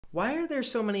Why are there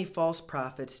so many false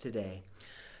prophets today?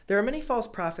 There are many false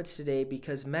prophets today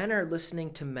because men are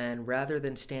listening to men rather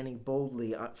than standing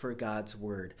boldly for God's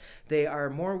word. They are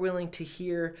more willing to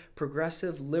hear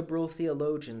progressive liberal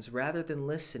theologians rather than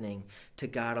listening to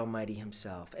God Almighty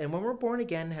Himself. And when we're born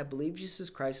again, have believed Jesus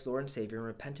Christ, Lord and Savior, and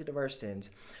repented of our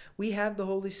sins, we have the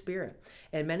Holy Spirit.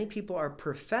 And many people are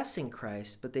professing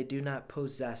Christ, but they do not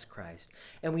possess Christ.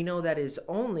 And we know that is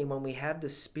only when we have the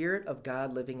Spirit of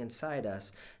God living inside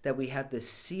us that we have the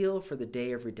seal for the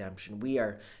day of redemption. We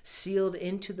are sealed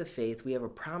into the faith. We have a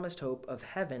promised hope of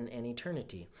heaven and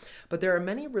eternity. But there are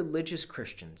many religious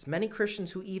Christians, many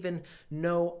Christians who even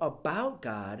know about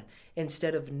God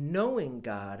instead of knowing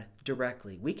God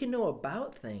directly. We can know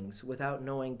about things without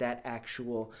knowing that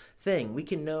actual thing. We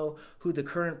can know who the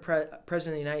current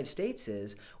president of the United States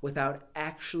is without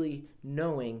actually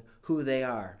knowing who they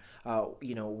are.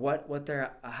 What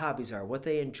their hobbies are, what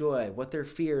they enjoy, what their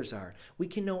fears are. We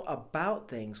can know about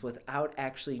things without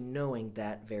actually knowing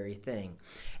that very thing.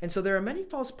 And so there are many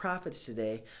false prophets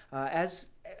today, as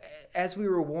we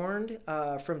were warned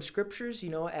from scriptures,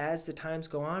 as the times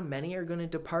go on, many are going to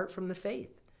depart from the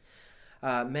faith.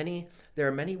 There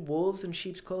are many wolves in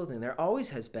sheep's clothing. There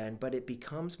always has been, but it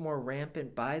becomes more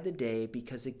rampant by the day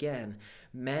because, again,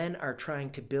 men are trying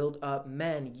to build up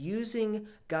men using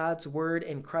God's word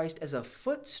and Christ as a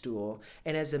footstool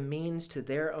and as a means to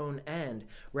their own end,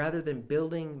 rather than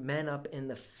building men up in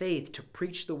the faith to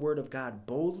preach the word of God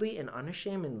boldly and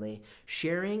unashamedly,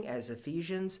 sharing, as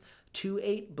Ephesians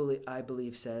 2:8, I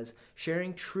believe says,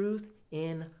 sharing truth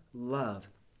in love.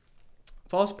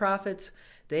 False prophets,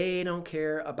 they don't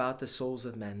care about the souls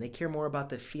of men. They care more about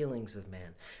the feelings of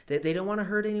man. They don't want to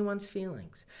hurt anyone's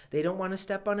feelings. They don't want to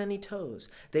step on any toes.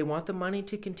 They want the money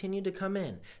to continue to come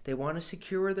in. They want to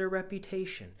secure their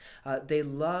reputation. They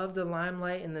love the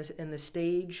limelight and the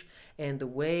stage and the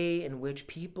way in which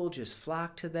people just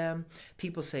flock to them.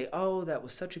 People say, oh, that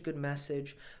was such a good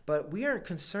message. But we aren't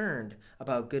concerned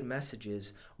about good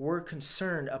messages. We're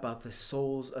concerned about the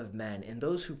souls of men. And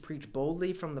those who preach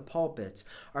boldly from the pulpits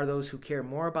are those who care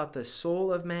more about the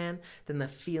soul of man than the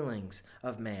feelings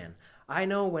of man. I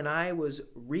know when I was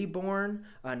reborn,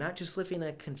 not just living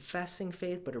a confessing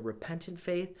faith, but a repentant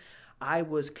faith, I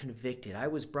was convicted. I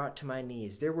was brought to my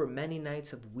knees. There were many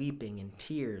nights of weeping and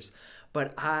tears,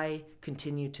 but I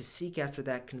continued to seek after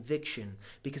that conviction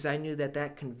because I knew that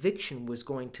that conviction was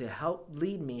going to help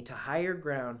lead me to higher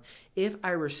ground if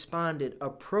I responded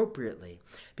appropriately,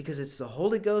 because it's the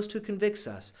Holy Ghost who convicts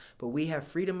us, but we have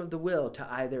freedom of the will to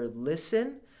either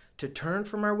listen, to turn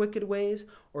from our wicked ways,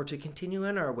 or to continue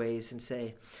in our ways and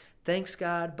say, thanks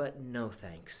God, but no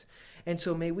thanks. And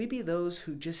so may we be those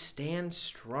who just stand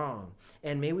strong,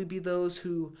 and may we be those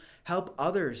who help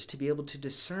others to be able to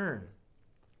discern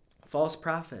false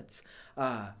prophets.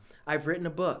 I've written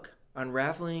a book,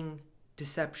 Unraveling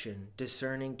Deception,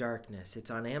 Discerning Darkness.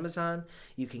 It's on Amazon.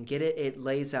 You can get it. It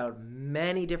lays out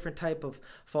many different types of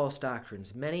false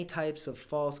doctrines, many types of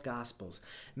false gospels,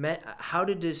 how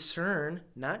to discern,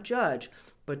 not judge,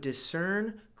 but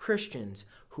discern Christians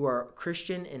who are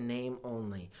Christian in name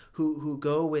only, who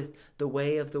go with the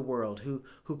way of the world,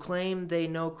 who claim they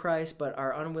know Christ but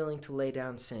are unwilling to lay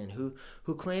down sin,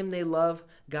 who claim they love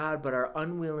God but are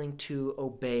unwilling to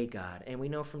obey God. And we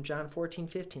know from John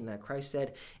 14:15 that Christ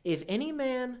said, if any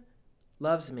man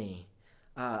loves me,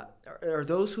 or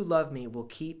those who love me will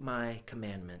keep my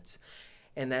commandments.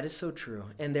 And that is so true.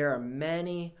 And there are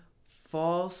many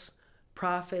false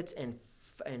prophets and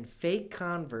fake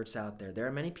converts out there. There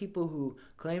are many people who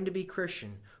claim to be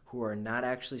Christian who are not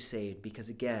actually saved because,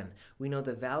 again, we know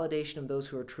the validation of those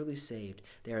who are truly saved.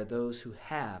 They are those who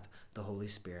have the Holy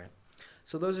Spirit.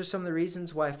 So those are some of the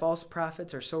reasons why false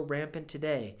prophets are so rampant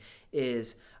today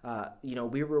is,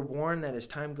 we were warned that as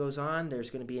time goes on, there's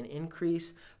going to be an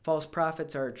increase. False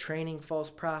prophets are training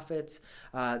false prophets.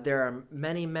 There are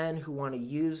many men who want to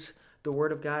use the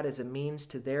word of God as a means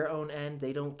to their own end.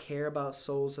 They don't care about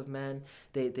souls of men.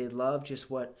 They love just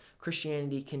what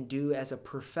Christianity can do as a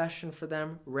profession for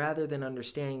them, rather than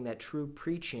understanding that true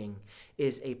preaching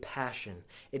is a passion.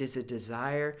 It is a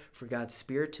desire for God's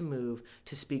Spirit to move,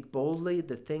 to speak boldly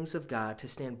the things of God, to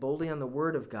stand boldly on the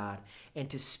word of God, and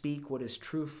to speak what is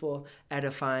truthful,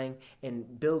 edifying,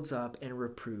 and builds up and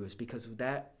reproves, because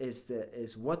that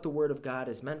is what the word of God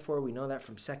is meant for. We know that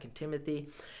from 2 Timothy.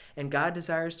 And God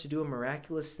desires to do a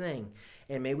miraculous thing.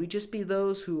 And may we just be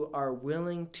those who are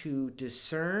willing to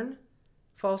discern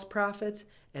false prophets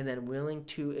and then willing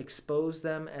to expose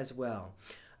them as well.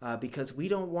 Because we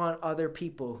don't want other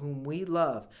people whom we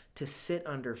love to sit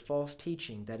under false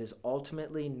teaching that is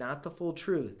ultimately not the full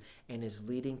truth and is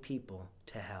leading people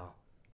to hell.